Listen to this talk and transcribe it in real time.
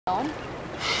See? Isn't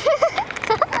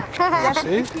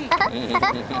he cute?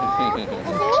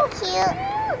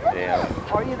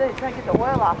 Yeah. Or are you there trying to get the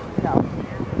oil off himself?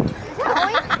 Is that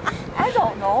oil? I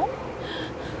don't know.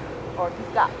 Or he's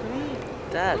got three.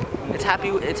 Dad, it's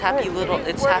happy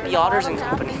Otters and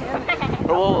Company.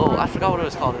 Whoa, I forgot what it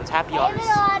was called. It's Happy Otters.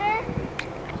 Otter.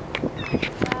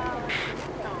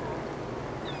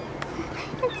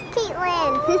 It's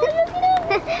Caitlin.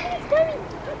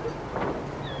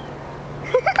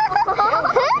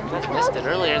 You guys missed it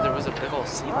earlier. There was a big old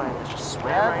sea lion that just swam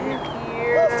right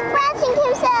here. He's scratching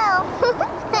himself.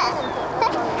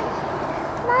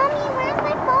 Mommy, where's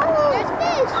my phone? There's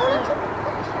fish. I want to take a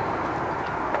picture.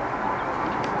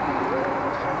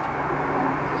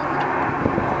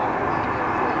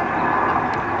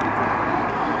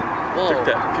 Took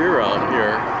that pier out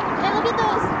here. Hey, look at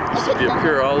those. Used to be a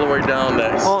pier all the way down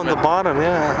that. Oh, on the bottom,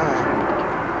 yeah.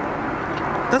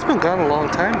 That's been gone a long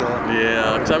time though.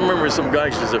 Yeah, because I remember some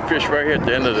guys used to fish right here at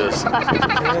the end of this. They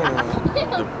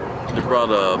brought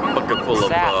a bucket full of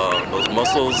those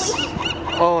mussels.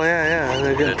 Oh yeah,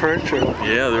 they're getting perch.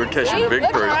 Yeah, they were catching big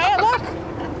perch. Look.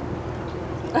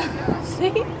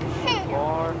 See?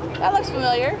 That looks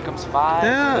familiar. Here comes 5.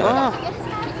 Yeah.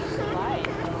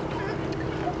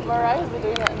 Mariah's been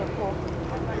doing that in the pool.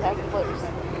 Back flips.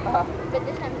 But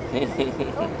this time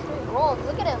it's rolled.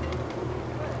 Look at him.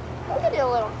 Look at the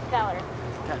little fella.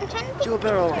 I'm trying to Do a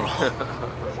barrel roll.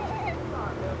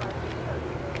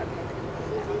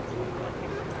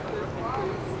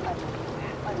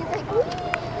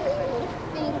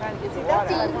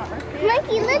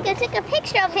 Mikey, look, I took a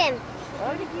picture of him.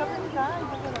 Oh, you covered his eyes.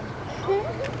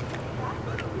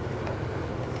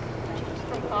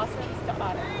 Awesome.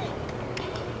 Got it.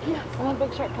 Yeah, one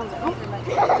big shark comes out.